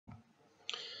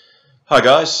Hi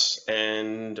guys,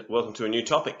 and welcome to a new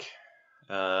topic.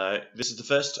 This is the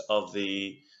first of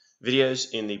the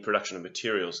videos in the production of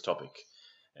materials topic.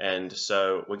 And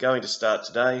so we're going to start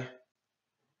today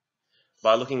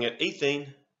by looking at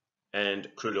ethene and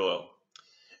crude oil.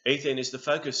 Ethene is the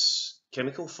focus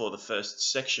chemical for the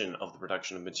first section of the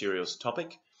production of materials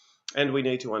topic, and we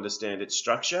need to understand its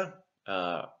structure,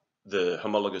 the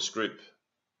homologous group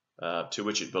to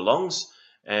which it belongs,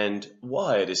 and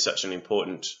why it is such an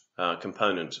important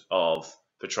component of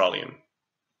petroleum.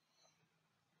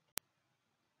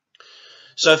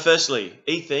 So firstly,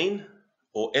 ethene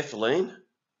or ethylene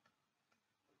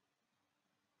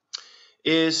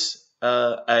is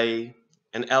an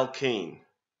alkene.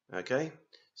 Okay,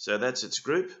 so that's its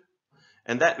group,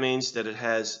 and that means that it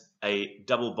has a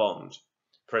double bond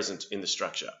present in the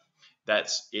structure.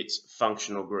 That's its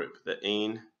functional group. The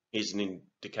ene is an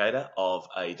indicator of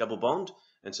a double bond,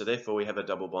 and so therefore we have a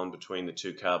double bond between the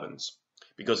two carbons.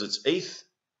 Because it's eth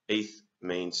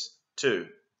means two.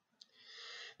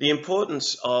 The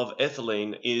importance of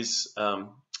ethylene is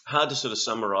hard to sort of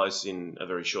summarize in a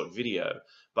very short video,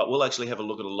 but we'll actually have a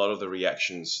look at a lot of the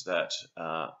reactions that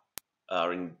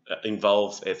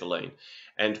involve ethylene.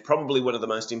 And probably one of the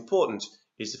most important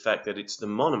is the fact that it's the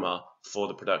monomer for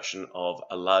the production of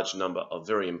a large number of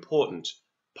very important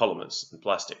polymers and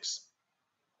plastics.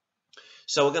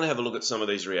 So we're going to have a look at some of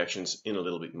these reactions in a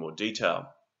little bit more detail.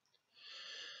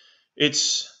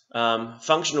 Its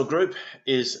functional group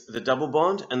is the double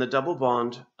bond, and the double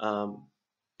bond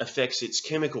affects its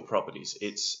chemical properties,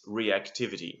 its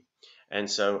reactivity.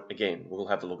 And so again, we'll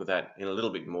have a look at that in a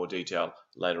little bit more detail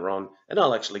later on, and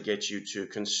I'll actually get you to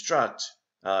construct,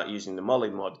 using the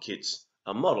MollyMod kits,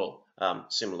 a model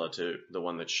similar to the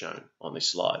one that's shown on this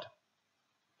slide.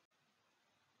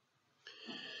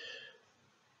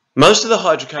 Most of the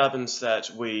hydrocarbons that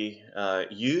we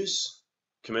use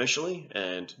commercially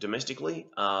and domestically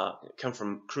come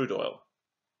from crude oil.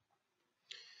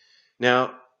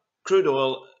 Now, crude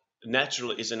oil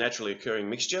is a naturally occurring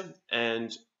mixture,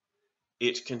 and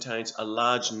it contains a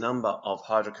large number of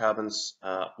hydrocarbons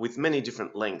with many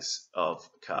different lengths of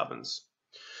carbons.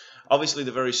 Obviously,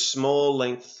 the very small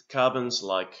length carbons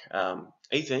like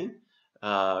ethene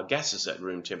are gases at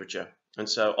room temperature, and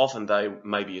so often they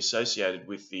may be associated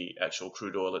with the actual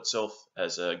crude oil itself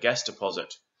as a gas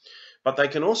deposit. But they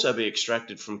can also be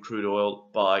extracted from crude oil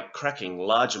by cracking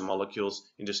larger molecules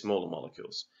into smaller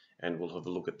molecules, and we'll have a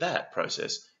look at that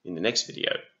process in the next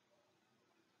video.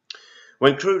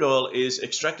 When crude oil is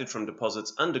extracted from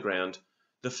deposits underground,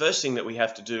 the first thing that we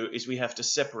have to do is we have to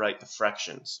separate the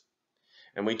fractions.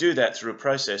 And we do that through a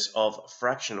process of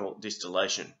fractional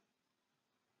distillation.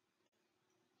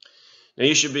 Now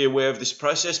you should be aware of this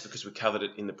process because we covered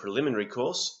it in the preliminary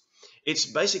course. It's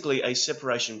basically a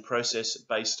separation process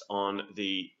based on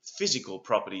the physical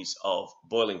properties of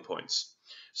boiling points.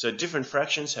 So different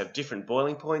fractions have different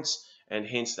boiling points, and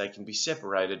hence they can be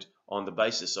separated on the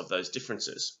basis of those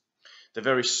differences. The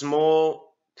very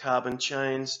small carbon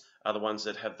chains are the ones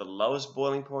that have the lowest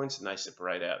boiling points, and they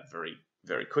separate out very,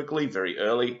 very quickly, very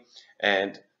early.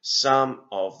 And some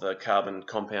of the carbon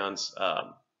compounds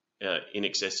in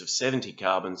excess of 70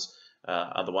 carbons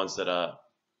are the ones that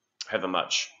have a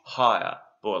much higher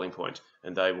boiling point,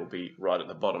 and they will be right at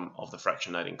the bottom of the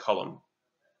fractionating column.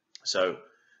 So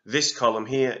this column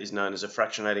here is known as a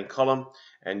fractionating column,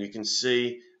 and you can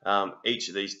see each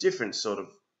of these different sort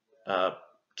of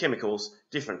chemicals,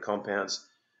 different compounds,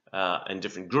 and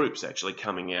different groups actually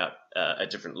coming out at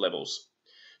different levels.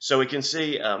 So we can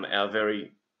see our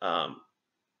very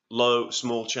low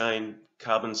small chain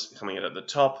carbons coming out at the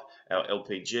top, our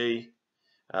LPG,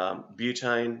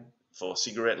 butane for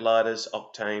cigarette lighters,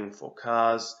 octane for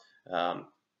cars,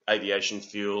 aviation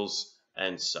fuels,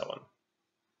 and so on.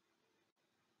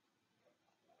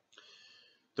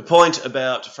 The point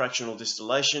about fractional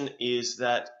distillation is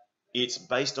that it's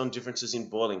based on differences in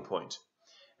boiling point.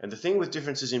 And the thing with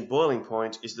differences in boiling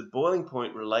point is the boiling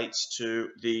point relates to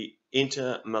the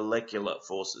intermolecular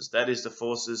forces. That is the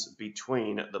forces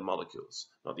between the molecules,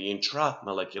 not the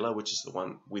intramolecular, which is the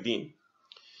one within.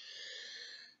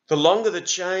 The longer the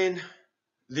chain,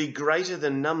 the greater the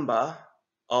number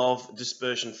of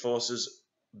dispersion forces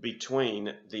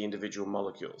between the individual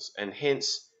molecules. And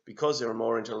hence, because there are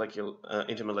more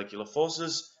intermolecular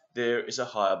forces, there is a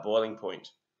higher boiling point.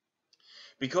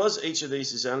 Because each of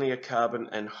these is only a carbon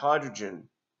and hydrogen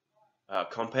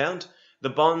compound, the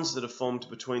bonds that are formed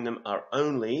between them are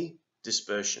only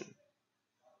dispersion.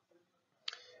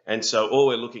 And so all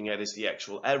we're looking at is the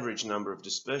actual average number of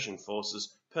dispersion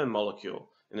forces per molecule.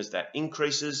 And as that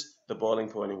increases, the boiling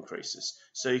point increases.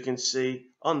 So you can see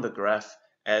on the graph,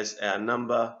 as our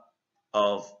number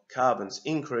of carbons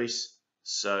increase,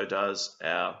 so does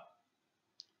our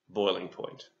boiling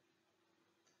point.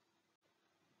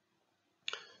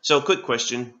 So a quick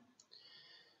question.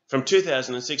 From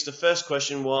 2006, the first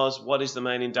question was, what is the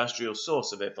main industrial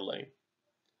source of ethylene?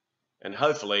 And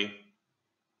hopefully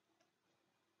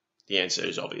the answer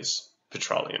is obvious: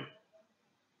 petroleum.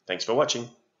 Thanks for watching.